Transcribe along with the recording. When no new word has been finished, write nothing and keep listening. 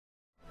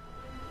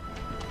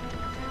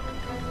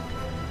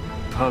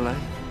Ole.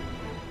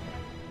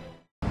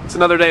 It's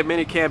another day of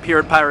minicamp here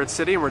at Pirate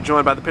City, and we're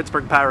joined by the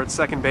Pittsburgh Pirates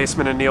second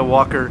baseman and Neil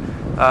Walker.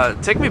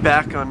 Take me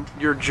back on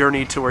your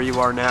journey to where you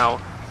are now,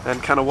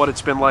 and kind of what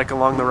it's been like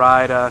along the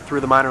ride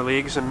through the minor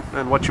leagues,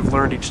 and what you've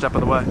learned each step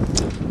of the way.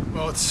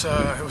 Well,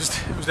 it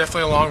was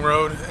definitely a long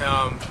road,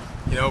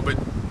 but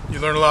you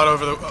learn a lot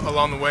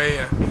along the way.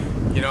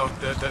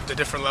 The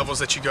different levels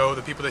that you go,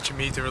 the people that you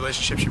meet, the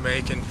relationships you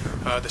make, and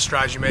the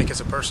strides you make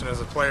as a person,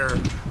 as a player,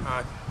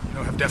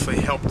 have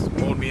definitely helped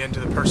mold me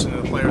into the person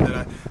and the player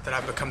that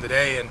I've become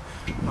today. And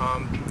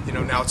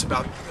now it's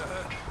about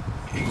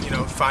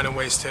finding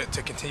ways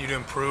to continue to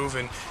improve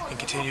and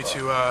continue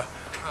to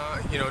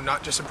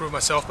not just improve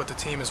myself but the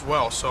team as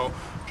well. So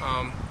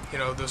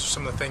those are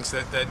some of the things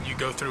that you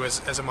go through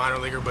as a minor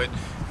leaguer. But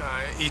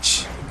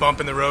each bump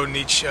in the road and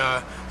each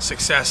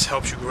success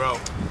helps you grow.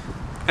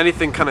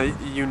 Anything kind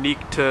of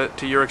unique to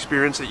your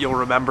experience that you'll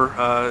remember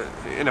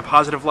in a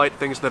positive light,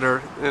 things that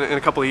are in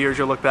a couple of years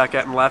you'll look back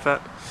at and laugh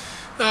at?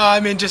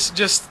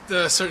 Just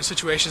the certain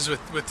situations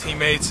with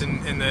teammates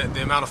and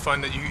the amount of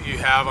fun that you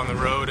have on the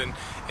road and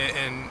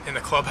in the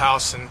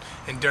clubhouse and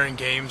during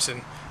games,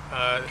 and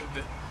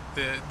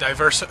the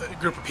diverse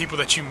group of people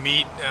that you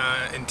meet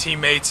and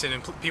teammates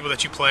and people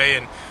that you play,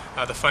 and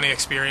the funny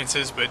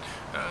experiences. But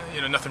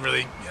nothing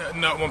really,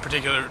 not one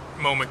particular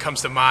moment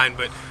comes to mind,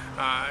 but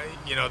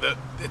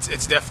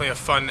it's definitely a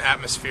fun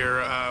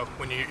atmosphere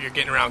when you're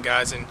getting around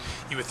guys, and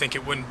you would think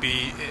it wouldn't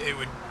be. It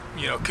would,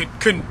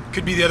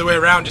 could be the other way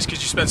around just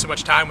because you spend so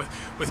much time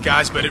with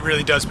guys, but it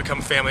really does become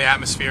a family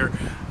atmosphere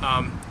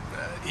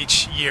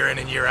each year in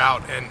and year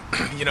out. And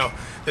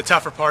the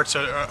tougher parts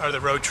are the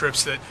road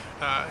trips that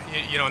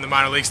in the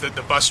minor leagues,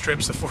 the bus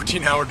trips, the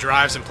 14-hour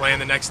drives and playing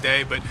the next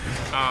day. But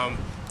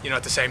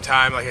at the same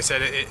time, like I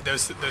said,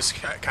 those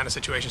kind of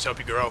situations help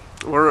you grow.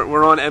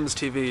 We're on M's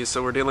TV,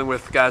 so we're dealing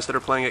with guys that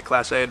are playing at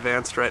Class A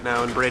Advanced right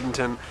now in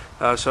Bradenton.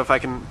 So if I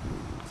can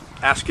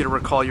ask you to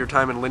recall your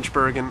time in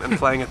Lynchburg and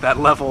playing at that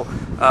level,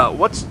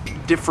 what's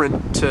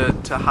different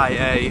to High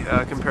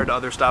A compared to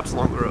other stops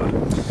along the road?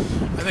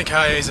 I think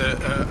High A is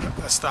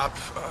a stop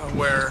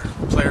where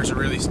players are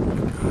really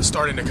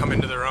starting to come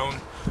into their own.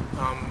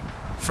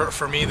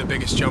 For me, the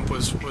biggest jump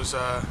was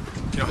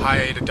High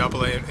A to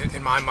Double A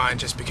in my mind,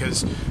 just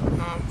because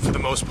for the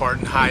most part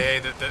in High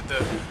A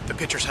the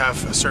pitchers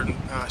have a certain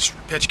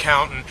pitch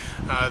count, and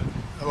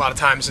a lot of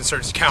times in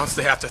certain counts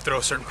they have to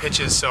throw certain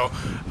pitches. So,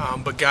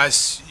 but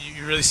guys,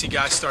 you really see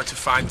guys start to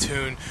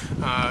fine-tune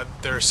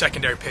their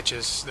secondary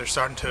pitches. They're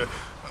starting to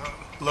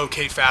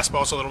locate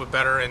fastballs a little bit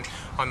better, and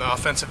on the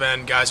offensive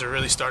end, guys are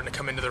really starting to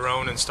come into their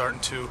own and starting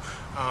to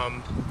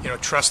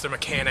trust their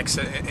mechanics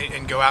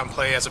and go out and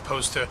play, as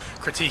opposed to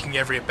critiquing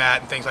every at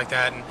bat and things like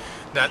that. And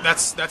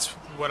that's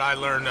what I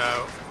learned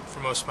for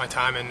most of my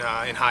time in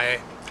High A.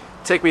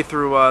 Take me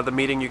through the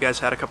meeting you guys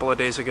had a couple of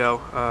days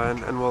ago,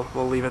 and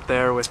we'll leave it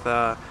there with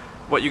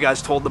what you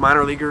guys told the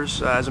minor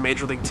leaguers as a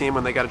major league team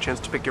when they got a chance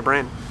to pick your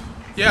brain.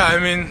 Yeah, I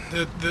mean,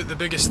 the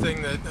biggest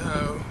thing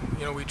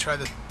that we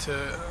tried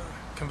to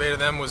convey to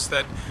them was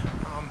that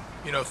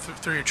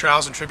through your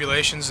trials and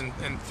tribulations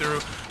and through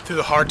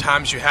the hard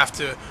times, you have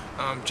to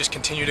just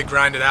continue to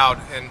grind it out.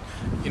 And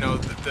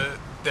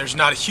there's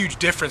not a huge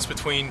difference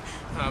between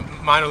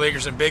minor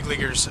leaguers and big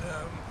leaguers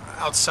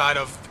outside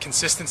of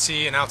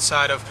consistency and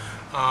outside of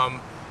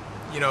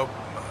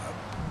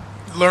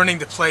learning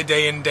to play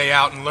day in, day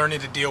out, and learning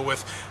to deal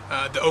with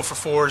the 0 for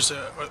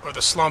 4s or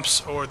the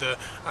slumps or the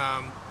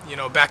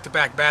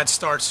back-to-back bad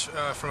starts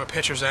from a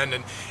pitcher's end,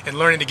 and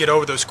learning to get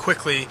over those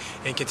quickly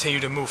and continue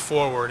to move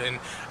forward. And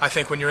I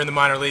think when you're in the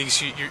minor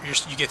leagues, you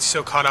get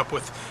so caught up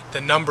with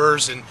the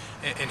numbers and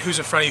who's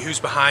in front of you, who's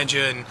behind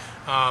you,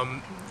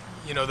 and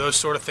those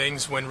sort of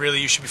things, when really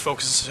you should be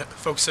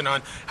focusing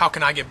on how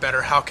can I get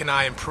better, how can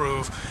I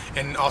improve,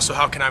 and also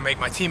how can I make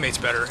my teammates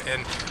better.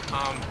 And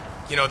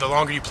the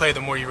longer you play,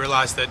 the more you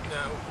realize that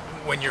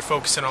when you're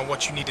focusing on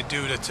what you need to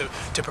do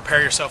to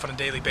prepare yourself on a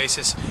daily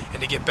basis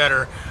and to get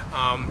better,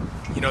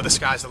 the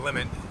sky's the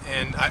limit.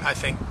 And I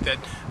think that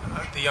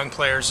the young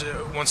players,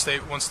 once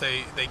they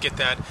get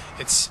that,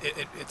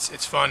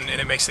 it's fun,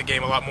 and it makes the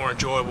game a lot more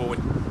enjoyable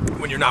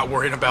when you're not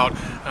worried about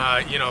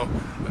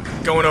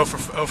going 0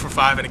 for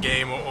 5 in a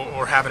game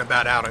or having a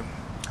bad outing.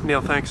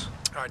 Neil, thanks.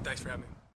 All right, thanks for having me.